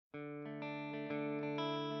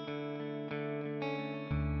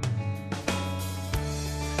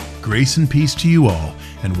Grace and peace to you all,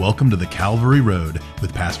 and welcome to the Calvary Road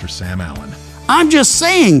with Pastor Sam Allen. I'm just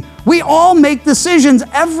saying, we all make decisions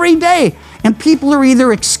every day, and people are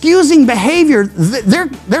either excusing behavior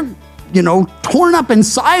they're torn up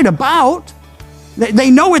inside about.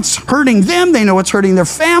 They know it's hurting them, they know it's hurting their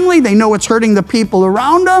family, they know it's hurting the people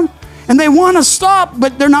around them, and they want to stop,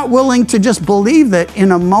 but they're not willing to just believe that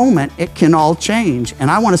in a moment it can all change.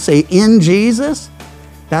 And I want to say, in Jesus,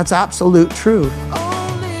 that's absolute truth.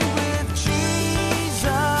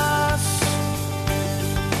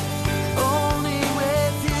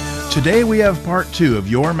 Today we have part 2 of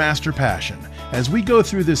Your Master Passion. As we go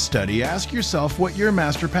through this study, ask yourself what your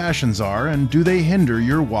master passions are and do they hinder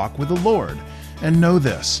your walk with the Lord? And know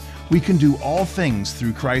this, we can do all things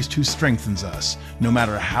through Christ who strengthens us, no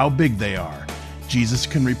matter how big they are. Jesus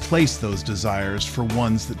can replace those desires for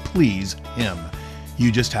ones that please Him. You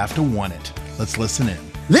just have to want it. Let's listen in.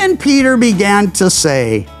 Then Peter began to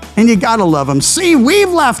say, and you gotta love him, see,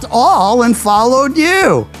 we've left all and followed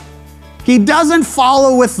you. He doesn't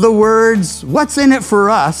follow with the words, what's in it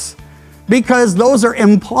for us? Because those are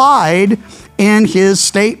implied in his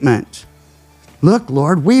statement. Look,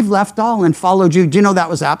 Lord, we've left all and followed you. Do you know that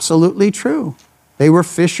was absolutely true? They were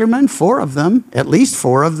fishermen, 4 of them, at least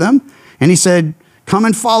 4 of them. And he said, come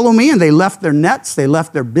and follow me. And they left their nets, they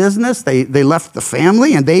left their business, they left the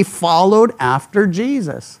family, and they followed after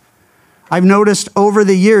Jesus. I've noticed over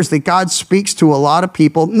the years that God speaks to a lot of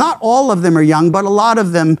people. Not all of them are young, but a lot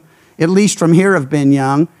of them, at least from here, have been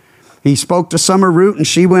young. He spoke to Summer Root, and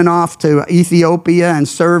she went off to Ethiopia and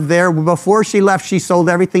served there. Before she left, she sold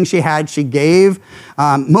everything she had. She gave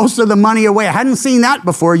most of the money away. I hadn't seen that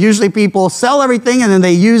before. Usually people sell everything, and then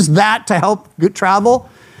they use that to help travel.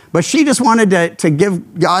 But she just wanted to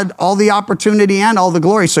give God all the opportunity and all the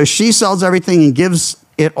glory. So she sells everything and gives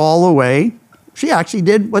it all away. She actually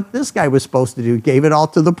did what this guy was supposed to do, gave it all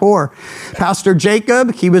to the poor. Pastor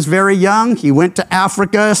Jacob, he was very young. He went to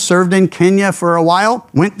Africa, served in Kenya for a while,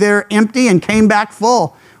 went there empty and came back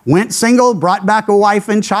full. Went single, brought back a wife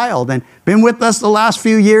and child, and been with us the last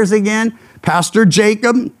few years again. Pastor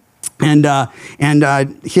Jacob and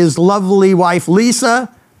his lovely wife,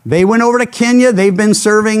 Lisa, they went over to Kenya. They've been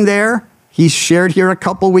serving there. He shared here a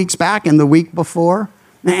couple weeks back and the week before.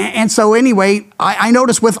 And so anyway, I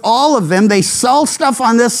noticed with all of them, they sell stuff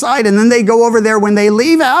on this side and then they go over there. When they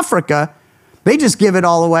leave Africa, they just give it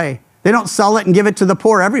all away. They don't sell it and give it to the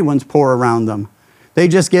poor. Everyone's poor around them. They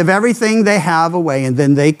just give everything they have away, and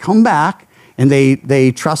then they come back and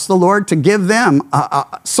they trust the Lord to give them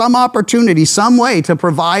some opportunity, some way to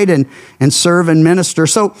provide and serve and minister.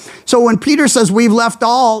 So when Peter says, we've left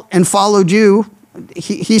all and followed you,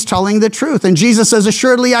 he's telling the truth. And Jesus says,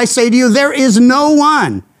 assuredly, I say to you, there is no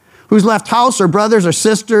one who's left house or brothers or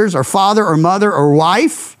sisters or father or mother or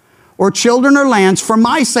wife or children or lands for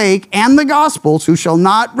my sake and the gospel's who shall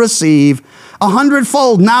not receive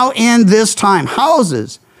 100-fold now in this time,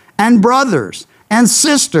 houses and brothers and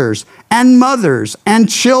sisters and mothers and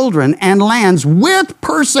children and lands with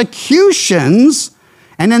persecutions,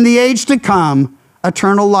 and in the age to come,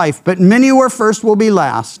 eternal life. But many who are first will be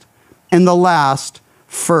last, and the last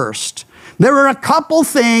first. There are a couple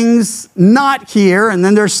things not here, and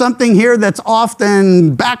then there's something here that's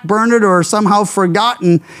often backburnered or somehow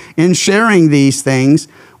forgotten in sharing these things.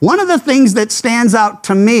 One of the things that stands out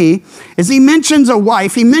to me is he mentions a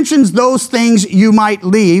wife. He mentions those things you might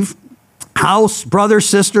leave: house, brothers,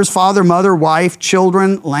 sisters, father, mother, wife,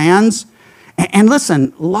 children, lands. And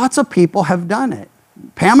listen, lots of people have done it.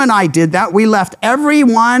 Pam and I did that. We left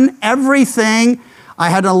everyone, everything. I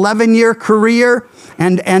had an 11-year career,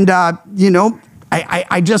 and I knew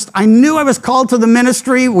I was called to the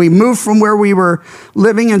ministry. We moved from where we were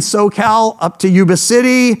living in SoCal up to Yuba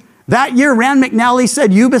City. That year, Rand McNally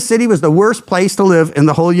said Yuba City was the worst place to live in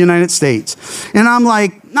the whole United States. And I'm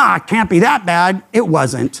like, nah, it can't be that bad. It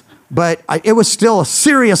wasn't. But it was still a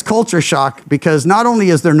serious culture shock, because not only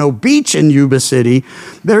is there no beach in Yuba City,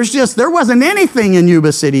 there wasn't anything in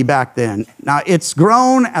Yuba City back then. Now, it's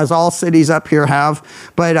grown, as all cities up here have,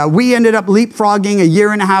 but we ended up leapfrogging a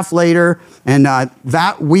year and a half later, and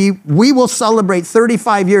that we will celebrate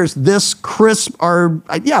 35 years this Christmas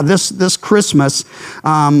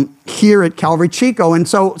here at Calvary Chico. And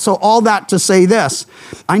so all that to say this: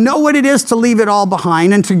 I know what it is to leave it all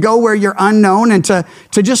behind and to go where you're unknown, and to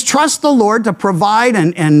just trust the Lord to provide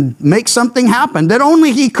and make something happen that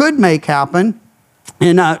only He could make happen.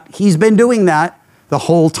 And He's been doing that the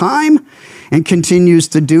whole time and continues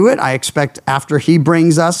to do it. I expect after He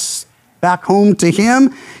brings us back home to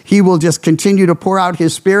Him, He will just continue to pour out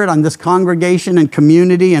His Spirit on this congregation and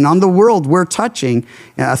community and on the world we're touching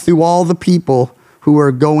through all the people who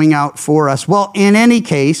are going out for us. Well, in any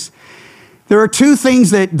case, there are two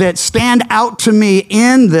things that stand out to me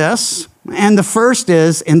in this. And the first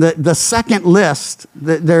is, in the second list,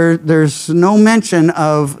 there's no mention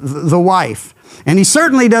of the wife. And he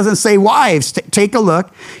certainly doesn't say wives. Take a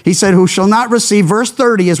look. He said, who shall not receive, verse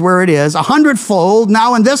 30 is where it is, 100-fold,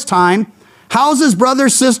 now in this time, houses,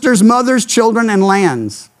 brothers, sisters, mothers, children, and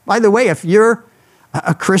lands. By the way, if you're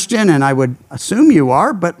a Christian, and I would assume you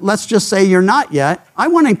are, but let's just say you're not yet, I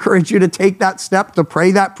want to encourage you to take that step, to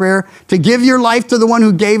pray that prayer, to give your life to the one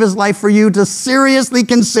who gave his life for you, to seriously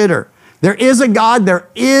consider. There is a God, there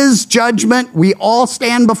is judgment, we all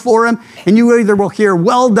stand before him, and you either will hear,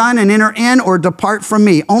 well done, and enter in, or depart from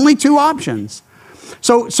me. Only two options.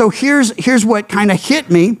 So here's what kind of hit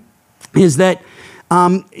me, is that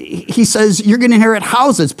he says, you're going to inherit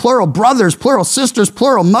houses, plural, brothers, plural, sisters,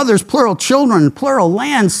 plural, mothers, plural, children, plural,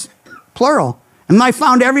 lands, plural. And I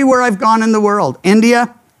found everywhere I've gone in the world.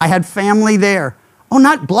 India, I had family there. Oh,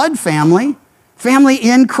 not blood family, family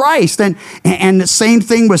in Christ. And the same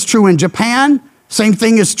thing was true in Japan. Same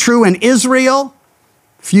thing is true in Israel.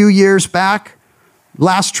 A few years back,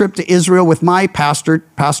 last trip to Israel with my pastor,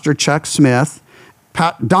 Pastor Chuck Smith,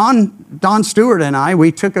 Don Stewart and I,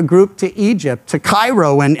 we took a group to Egypt, to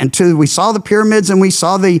Cairo, and we saw the pyramids, and we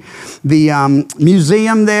saw the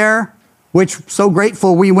museum there, which so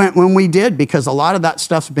grateful we went when we did, because a lot of that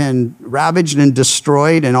stuff's been ravaged and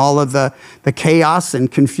destroyed, and all of the chaos and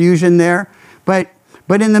confusion there. But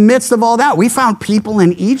in the midst of all that, we found people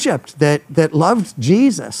in Egypt that loved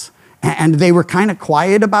Jesus, and they were kind of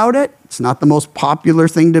quiet about it. It's not the most popular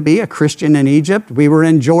thing to be a Christian in Egypt. We were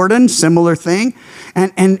in Jordan, similar thing.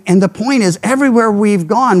 And the point is, everywhere we've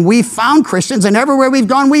gone, we've found Christians, and everywhere we've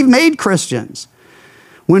gone, we've made Christians.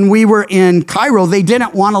 When we were in Cairo, they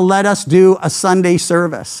didn't want to let us do a Sunday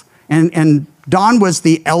service. And Don was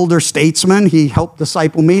the elder statesman. He helped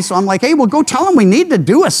disciple me. So I'm like, hey, well, go tell them we need to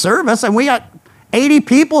do a service. And we got 80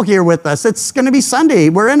 people here with us. It's going to be Sunday.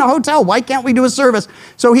 We're in a hotel. Why can't we do a service?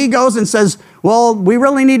 So he goes and says, well, we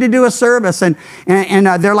really need to do a service. And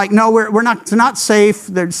they're like, no, we're not, it's not safe.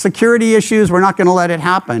 There's security issues. We're not going to let it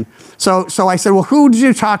happen. So I said, well, who did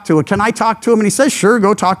you talk to? Can I talk to him? And he says, sure,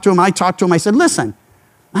 go talk to him. I talked to him. I said, listen,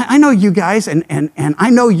 I know you guys, and I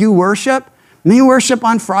know you worship. And you worship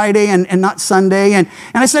on Friday and not Sunday. And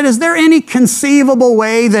I said, is there any conceivable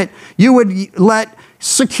way that you would let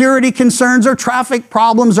security concerns or traffic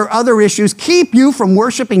problems or other issues keep you from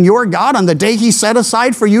worshiping your God on the day he set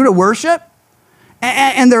aside for you to worship?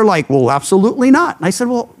 And they're like, well, absolutely not. And I said,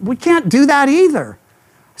 well, we can't do that either.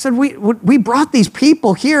 I said, we brought these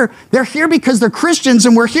people here. They're here because they're Christians,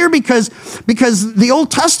 and we're here because the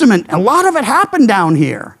Old Testament, a lot of it happened down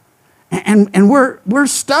here. And we're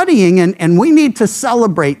studying, and we need to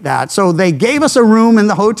celebrate that. So they gave us a room in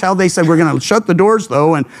the hotel. They said, we're going to shut the doors,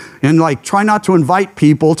 though, and like try not to invite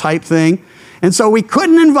people type thing. And so we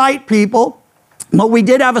couldn't invite people, but we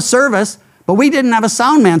did have a service, but we didn't have a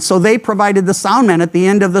sound man. So they provided the sound man at the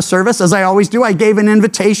end of the service. As I always do, I gave an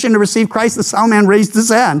invitation to receive Christ. The sound man raised his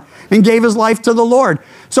hand and gave his life to the Lord.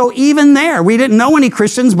 So even there, we didn't know any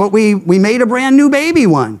Christians, but we made a brand new baby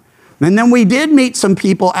one. And then we did meet some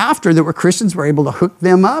people after that were Christians. We're able to hook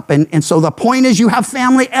them up. And so the point is, you have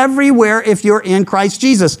family everywhere if you're in Christ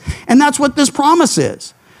Jesus. And that's what this promise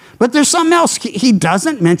is. But there's something else. He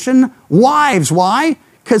doesn't mention wives. Why?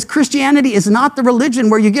 Because Christianity is not the religion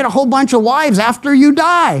where you get a whole bunch of wives after you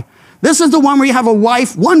die. This is the one where you have a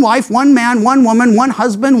wife, one man, one woman, one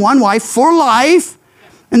husband, one wife for life.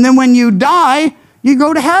 And then when you die, you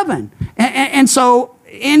go to heaven. And so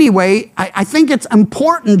anyway, I think it's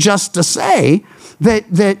important just to say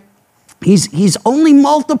that he's only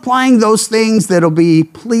multiplying those things that'll be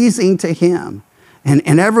pleasing to him.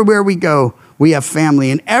 And everywhere we go, we have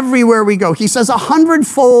family. And everywhere we go, he says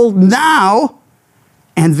 100-fold now.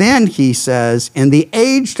 And then he says, in the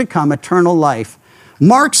age to come, eternal life.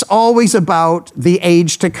 Mark's always about the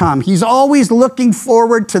age to come. He's always looking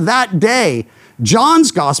forward to that day.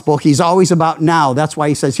 John's gospel, he's always about now. That's why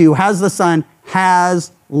he says, he who has the Son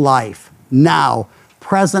has life now,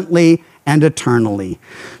 presently, and eternally.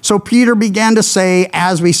 So Peter began to say,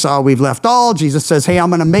 as we saw, we've left all. Jesus says, hey, I'm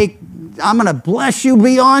going to bless you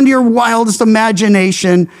beyond your wildest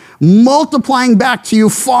imagination, multiplying back to you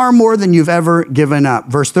far more than you've ever given up.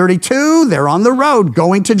 Verse 32, they're on the road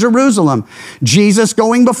going to Jerusalem. Jesus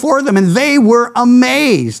going before them, and they were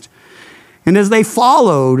amazed. And as they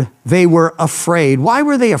followed, they were afraid. Why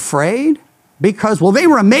were they afraid? Because, well, they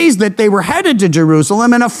were amazed that they were headed to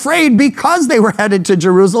Jerusalem, and afraid because they were headed to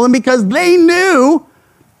Jerusalem, because they knew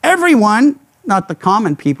everyone, not the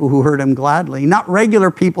common people who heard him gladly, not regular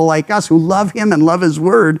people like us who love him and love his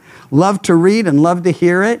word, love to read and love to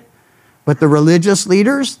hear it. But the religious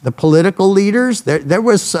leaders, the political leaders, there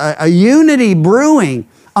was a unity brewing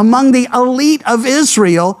among the elite of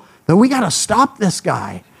Israel that we got to stop this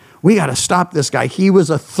guy. We got to stop this guy. He was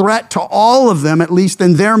a threat to all of them, at least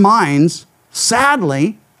in their minds.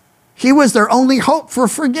 Sadly, he was their only hope for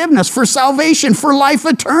forgiveness, for salvation, for life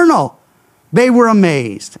eternal. They were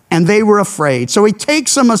amazed and they were afraid. So he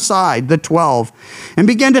takes them aside, the 12, and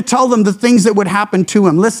began to tell them the things that would happen to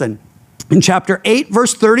him. Listen, in chapter 8,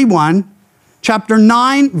 verse 31, chapter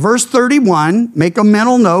 9, verse 31, make a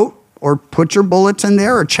mental note or put your bulletin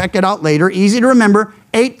there or check it out later. Easy to remember,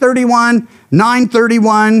 8:31,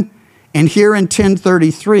 9:31, and here in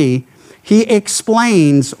 10:33, he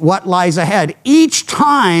explains what lies ahead. Each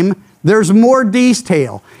time there's more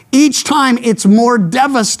detail. Each time it's more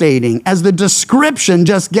devastating as the description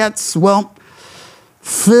just gets,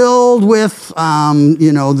 filled with,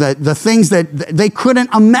 the things that they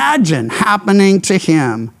couldn't imagine happening to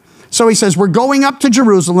him. So he says, we're going up to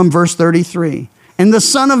Jerusalem, verse 33. And the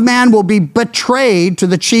Son of Man will be betrayed to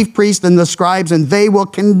the chief priests and the scribes, and they will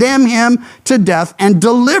condemn him to death and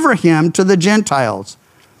deliver him to the Gentiles.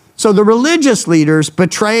 So the religious leaders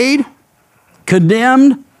betrayed,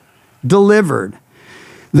 condemned, delivered.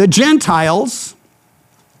 The Gentiles,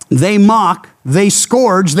 they mock, they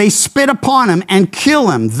scourge, they spit upon him and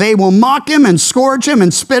kill him. They will mock him and scourge him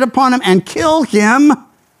and spit upon him and kill him.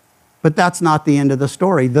 But that's not the end of the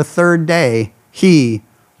story. The third day, he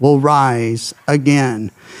will rise again.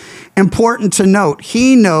 Important to note,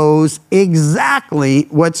 he knows exactly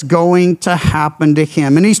what's going to happen to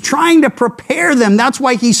him. And he's trying to prepare them. That's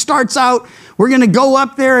why he starts out, we're going to go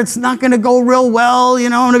up there. It's not going to go real well. I'm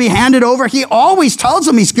going to be handed over. He always tells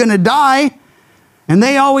them he's going to die. And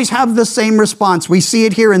they always have the same response. We see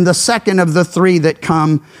it here in the second of the three that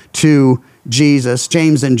come to Jesus,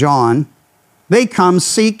 James and John. They come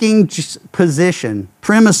seeking position,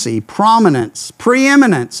 primacy, prominence,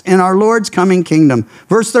 preeminence in our Lord's coming kingdom.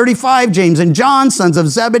 Verse 35, James and John, sons of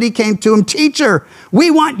Zebedee, came to him, Teacher, we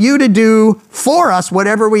want you to do for us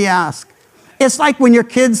whatever we ask. It's like when your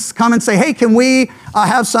kids come and say, hey, can we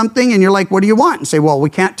have something? And you're like, what do you want? And say, well, we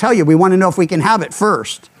can't tell you. We want to know if we can have it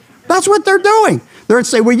first. That's what they're doing. They're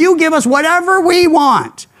saying, will you give us whatever we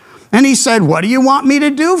want? And he said, what do you want me to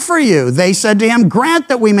do for you? They said to him, grant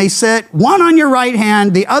that we may sit one on your right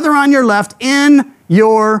hand, the other on your left in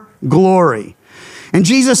your glory. And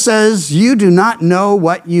Jesus says, you do not know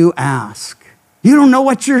what you ask. You don't know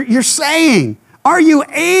what you're saying. Are you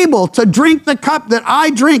able to drink the cup that I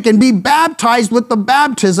drink and be baptized with the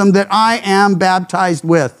baptism that I am baptized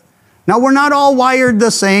with? Now, we're not all wired the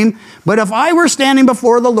same, but if I were standing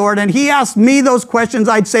before the Lord and he asked me those questions,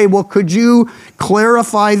 I'd say, well, could you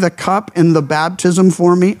clarify the cup and the baptism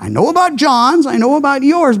for me? I know about John's, I know about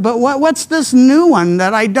yours, but what's this new one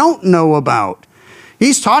that I don't know about?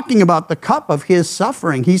 He's talking about the cup of his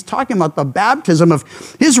suffering. He's talking about the baptism of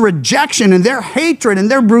his rejection and their hatred and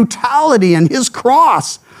their brutality and his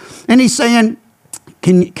cross. And he's saying,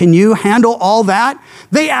 can you handle all that?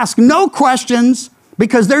 They ask no questions,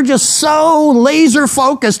 because they're just so laser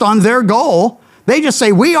focused on their goal. They just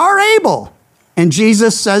say, we are able. And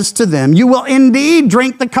Jesus says to them, you will indeed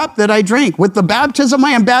drink the cup that I drink. With the baptism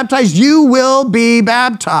I am baptized, you will be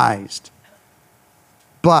baptized.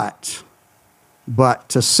 But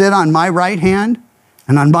to sit on my right hand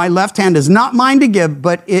and on my left hand is not mine to give,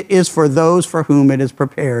 but it is for those for whom it is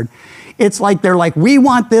prepared. It's like they're like, we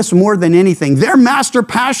want this more than anything. Their master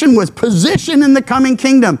passion was position in the coming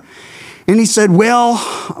kingdom. And he said, well,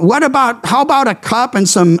 how about a cup and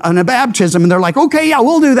a baptism? And they're like, okay, yeah,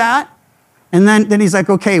 we'll do that. And then he's like,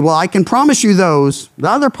 okay, well, I can promise you those. The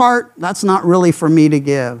other part, that's not really for me to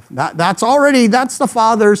give. That's the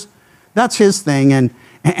Father's, that's his thing.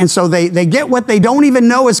 And so they get what they don't even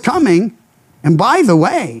know is coming. And by the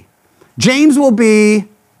way, James will be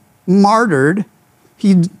martyred.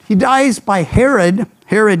 He dies by Herod.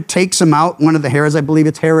 Herod takes him out, one of the Herods, I believe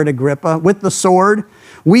it's Herod Agrippa, with the sword.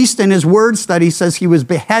 Wuest in his word study says he was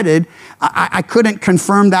beheaded. I couldn't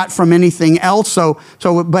confirm that from anything else.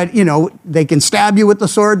 But they can stab you with the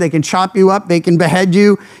sword. They can chop you up. They can behead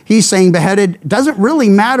you. He's saying beheaded doesn't really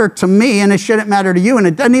matter to me, and it shouldn't matter to you. And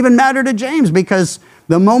it doesn't even matter to James, because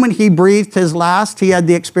the moment he breathed his last, he had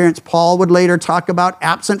the experience Paul would later talk about,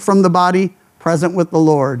 absent from the body, present with the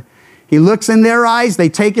Lord. He looks in their eyes. They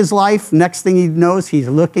take his life. Next thing he knows, he's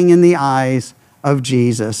looking in the eyes of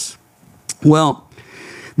Jesus. Well,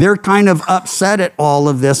 they're kind of upset at all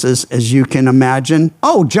of this, as you can imagine.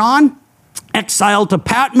 Oh, John, exiled to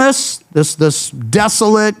Patmos, this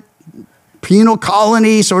desolate penal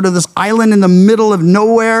colony, sort of this island in the middle of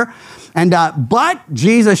nowhere. And but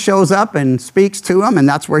Jesus shows up and speaks to him, and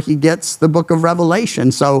that's where he gets the book of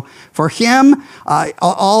Revelation. So for him,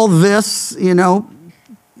 all this,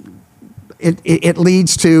 it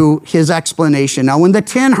leads to his explanation. Now, when the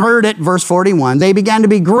 10 heard it, verse 41, they began to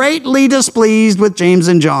be greatly displeased with James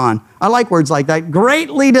and John. I like words like that,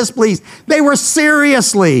 greatly displeased. They were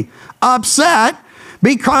seriously upset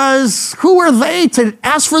because who are they to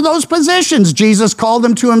ask for those positions? Jesus called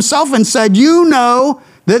them to himself and said, you know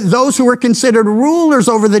that those who were considered rulers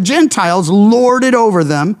over the Gentiles lord it over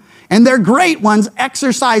them, and their great ones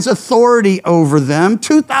exercise authority over them.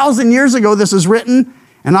 2,000 years ago, this is written,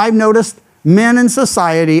 and I've noticed men in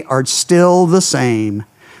society are still the same.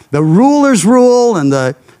 The rulers rule, and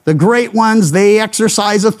the great ones, they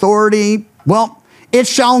exercise authority. Well, it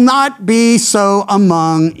shall not be so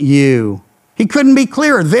among you. He couldn't be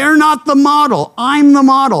clearer. They're not the model. I'm the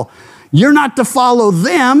model. You're not to follow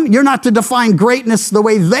them. You're not to define greatness the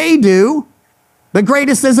way they do. The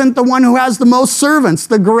greatest isn't the one who has the most servants.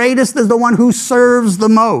 The greatest is the one who serves the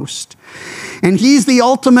most. And he's the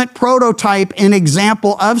ultimate prototype and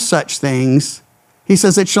example of such things. He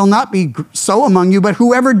says, it shall not be so among you, but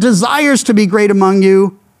whoever desires to be great among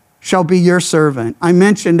you shall be your servant. I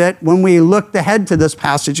mentioned it when we looked ahead to this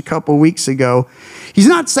passage a couple weeks ago. He's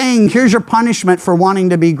not saying, here's your punishment for wanting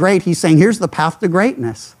to be great. He's saying, here's the path to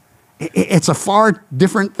greatness. It's a far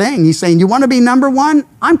different thing. He's saying, you want to be number one?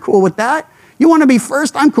 I'm cool with that. You want to be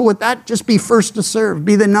first? I'm cool with that. Just be first to serve.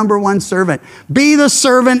 Be the number one servant. Be the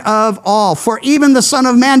servant of all. For even the Son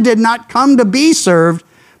of Man did not come to be served,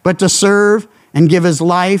 but to serve and give his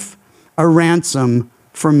life a ransom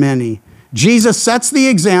for many. Jesus sets the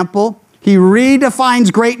example. He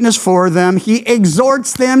redefines greatness for them. He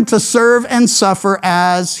exhorts them to serve and suffer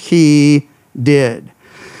as he did.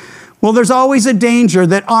 Well, there's always a danger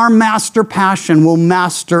that our master passion will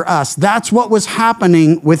master us. That's what was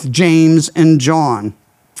happening with James and John.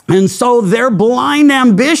 And so their blind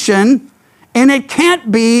ambition, and it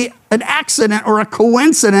can't be an accident or a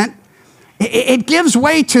coincidence, it gives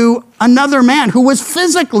way to another man who was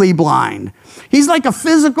physically blind. He's like a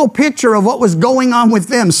physical picture of what was going on with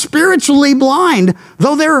them, spiritually blind,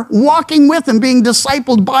 though they're walking with him, being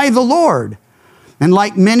discipled by the Lord. And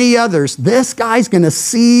like many others, this guy's going to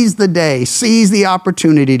seize the day, seize the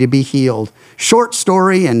opportunity to be healed. Short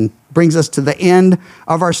story, and brings us to the end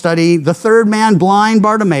of our study. The third man, blind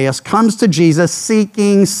Bartimaeus, comes to Jesus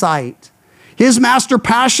seeking sight. His master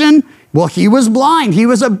passion, well, he was blind. He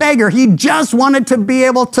was a beggar. He just wanted to be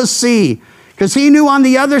able to see, because he knew on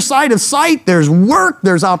the other side of sight, there's work,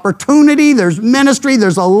 there's opportunity, there's ministry,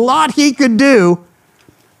 there's a lot he could do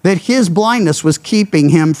that his blindness was keeping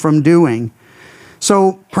him from doing.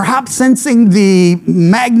 So perhaps sensing the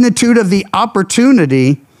magnitude of the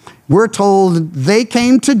opportunity, we're told they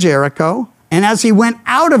came to Jericho. And as he went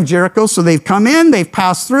out of Jericho, so they've come in, they've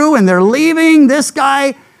passed through, and they're leaving, this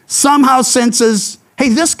guy somehow senses, hey,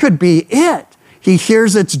 this could be it. He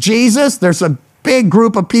hears it's Jesus. There's a big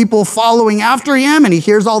group of people following after him, and he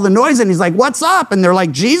hears all the noise, and he's like, what's up? And they're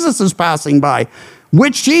like, Jesus is passing by.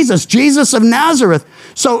 Which Jesus? Jesus of Nazareth.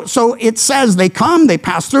 So it says they come, they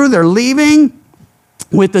pass through, they're leaving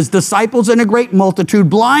with his disciples and a great multitude.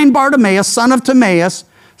 Blind Bartimaeus, son of Timaeus,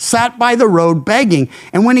 sat by the road begging.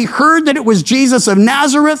 And when he heard that it was Jesus of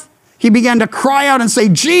Nazareth, he began to cry out and say,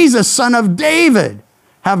 Jesus, son of David,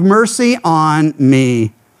 have mercy on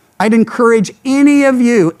me. I'd encourage any of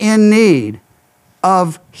you in need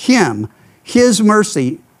of him, his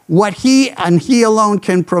mercy, what he and he alone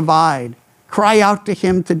can provide. Cry out to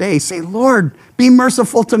him today. Say, Lord, be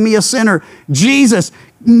merciful to me, a sinner. Jesus,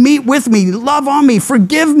 meet with me, love on me,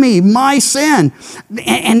 forgive me my sin.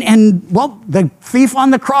 And well, the thief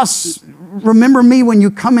on the cross, remember me when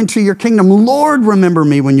you come into your kingdom. Lord, remember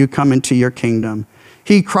me when you come into your kingdom.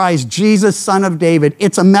 He cries, Jesus, son of David.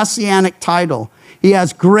 It's a messianic title. He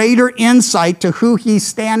has greater insight to who he's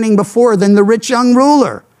standing before than the rich young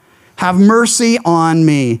ruler. Have mercy on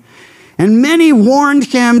me. And many warned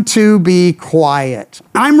him to be quiet.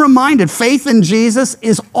 I'm reminded faith in Jesus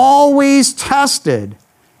is always tested.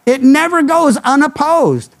 It never goes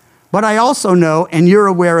unopposed. But I also know, and you're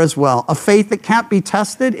aware as well, a faith that can't be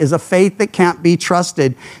tested is a faith that can't be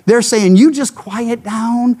trusted. They're saying, you just quiet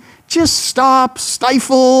down, just stop,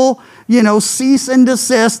 stifle, cease and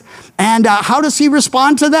desist. And how does he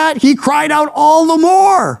respond to that? He cried out all the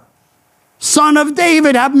more. Son of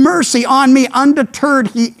David, have mercy on me. Undeterred,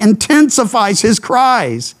 he intensifies his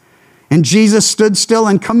cries. And Jesus stood still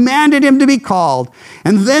and commanded him to be called.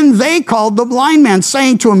 And then they called the blind man,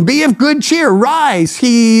 saying to him, be of good cheer, rise,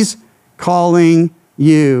 he's calling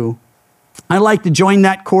you. I'd like to join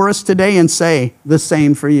that chorus today and say the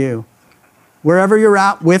same for you. Wherever you're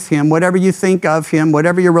at with him, whatever you think of him,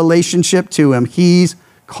 whatever your relationship to him, he's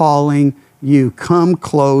calling you. Come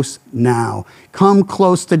close now. Come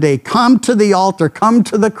close today. Come to the altar. Come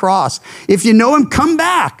to the cross. If you know him, come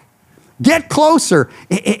back. Get closer.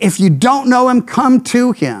 If you don't know him, come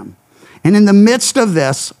to him. And in the midst of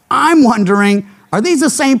this, I'm wondering, are these the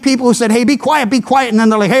same people who said, hey, be quiet, and then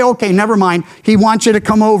they're like, hey, okay, never mind. He wants you to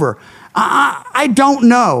come over. I don't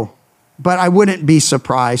know, but I wouldn't be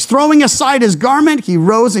surprised. Throwing aside his garment, he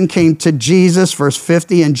rose and came to Jesus, verse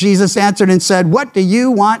 50, and Jesus answered and said, what do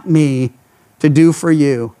you want me to do for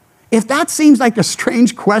you? If that seems like a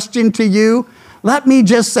strange question to you, let me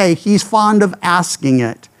just say he's fond of asking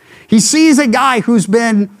it. He sees a guy who's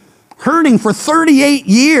been hurting for 38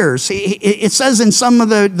 years. It says in some of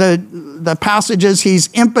the passages he's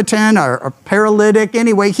impotent or paralytic.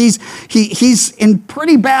 Anyway, he's in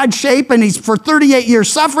pretty bad shape, and he's for 38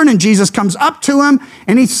 years suffering, and Jesus comes up to him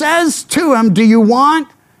and he says to him, do you want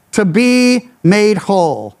to be made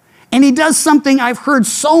whole? And he does something I've heard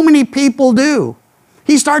so many people do.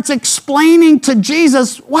 He starts explaining to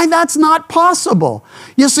Jesus why that's not possible.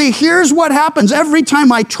 You see, here's what happens. Every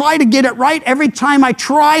time I try to get it right, every time I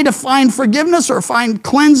try to find forgiveness or find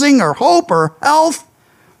cleansing or hope or health,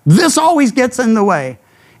 this always gets in the way.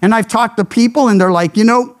 And I've talked to people and they're like,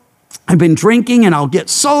 I've been drinking and I'll get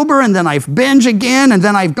sober and then I've binge again and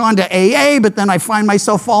then I've gone to AA, but then I find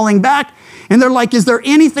myself falling back. And they're like, is there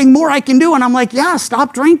anything more I can do? And I'm like, yeah,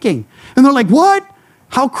 stop drinking. And they're like, what?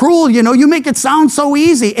 How cruel, you make it sound so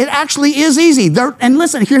easy. It actually is easy. And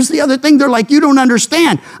listen, here's the other thing. They're like, you don't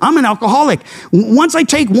understand. I'm an alcoholic. Once I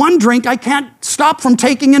take one drink, I can't stop from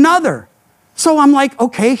taking another. So I'm like,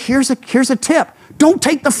 okay, here's a tip. Don't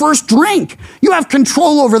take the first drink. You have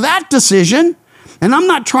control over that decision. And I'm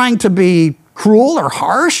not trying to be cruel or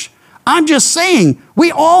harsh. I'm just saying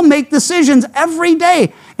we all make decisions every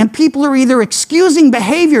day. And people are either excusing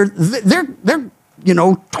behavior they're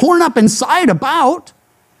torn up inside about.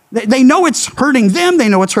 They know it's hurting them. They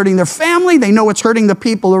know it's hurting their family. They know it's hurting the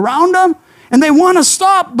people around them. And they want to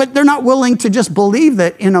stop, but they're not willing to just believe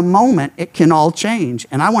that in a moment it can all change.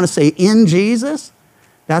 And I want to say in Jesus,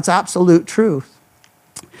 that's absolute truth.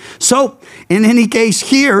 So in any case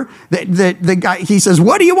here, the guy, he says,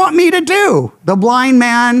 what do you want me to do? The blind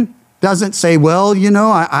man doesn't say, well,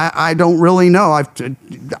 I don't really know.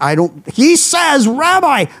 He says,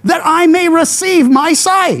 Rabbi, that I may receive my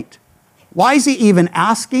sight. Why is he even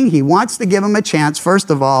asking? He wants to give him a chance, first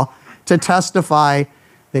of all, to testify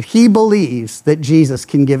that he believes that Jesus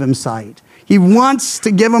can give him sight. He wants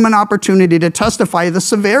to give him an opportunity to testify the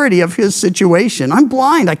severity of his situation. I'm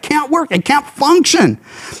blind. I can't work. I can't function.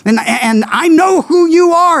 And I know who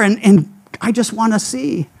you are, and I just want to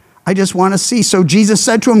see. I just want to see. So Jesus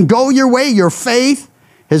said to him, go your way. Your faith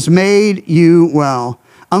has made you well.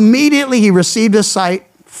 Immediately he received his sight,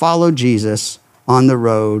 followed Jesus on the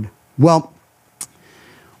road. Well,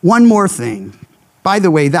 one more thing. By the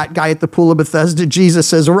way, that guy at the pool of Bethesda, Jesus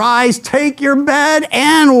says, rise, take your bed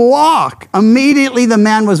and walk. Immediately the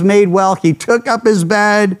man was made well. He took up his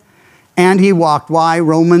bed and he walked. Why?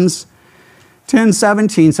 Romans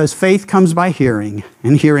 10:17 says, faith comes by hearing,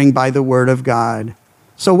 and hearing by the word of God.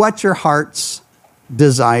 So what's your heart's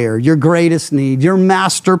desire, your greatest need, your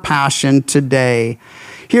master passion today?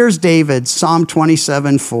 Here's David, Psalm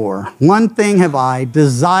 27:4. One thing have I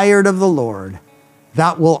desired of the Lord,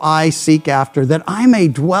 that will I seek after, that I may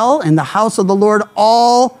dwell in the house of the Lord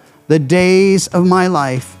all the days of my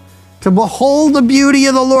life, to behold the beauty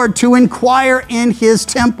of the Lord, to inquire in his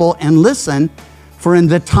temple. And listen, for in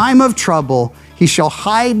the time of trouble, he shall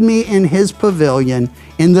hide me in his pavilion.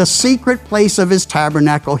 In the secret place of his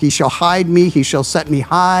tabernacle, he shall hide me. He shall set me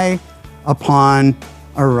high upon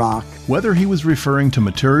a rock. Whether he was referring to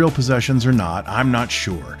material possessions or not, I'm not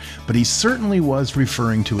sure, but he certainly was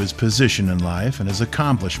referring to his position in life and his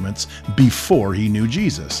accomplishments before he knew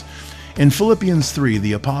Jesus. In Philippians 3,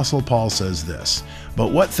 the Apostle Paul says this,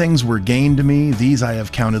 but what things were gained to me, these I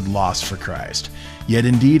have counted loss for Christ. Yet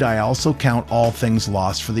indeed I also count all things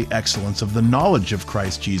lost for the excellence of the knowledge of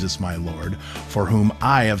Christ Jesus my Lord, for whom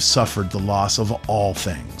I have suffered the loss of all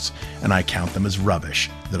things, and I count them as rubbish,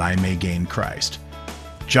 that I may gain Christ.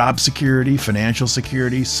 Job security, financial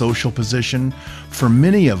security, social position, for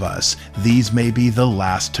many of us, these may be the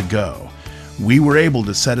last to go. We were able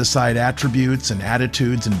to set aside attributes and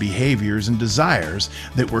attitudes and behaviors and desires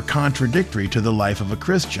that were contradictory to the life of a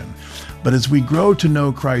Christian. But as we grow to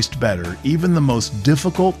know Christ better, even the most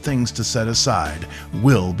difficult things to set aside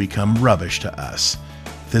will become rubbish to us.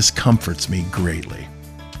 This comforts me greatly.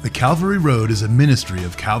 The Calvary Road is a ministry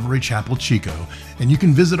of Calvary Chapel Chico, and you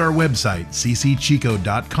can visit our website,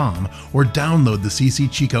 ccchico.com, or download the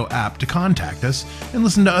CC Chico app to contact us and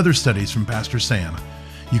listen to other studies from Pastor Sam.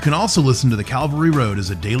 You can also listen to The Calvary Road as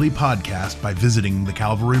a daily podcast by visiting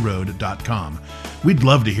thecalvaryroad.com. We'd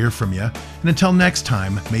love to hear from you, and until next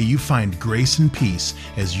time, may you find grace and peace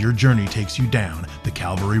as your journey takes you down the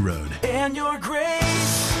Calvary Road. And your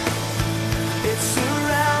grace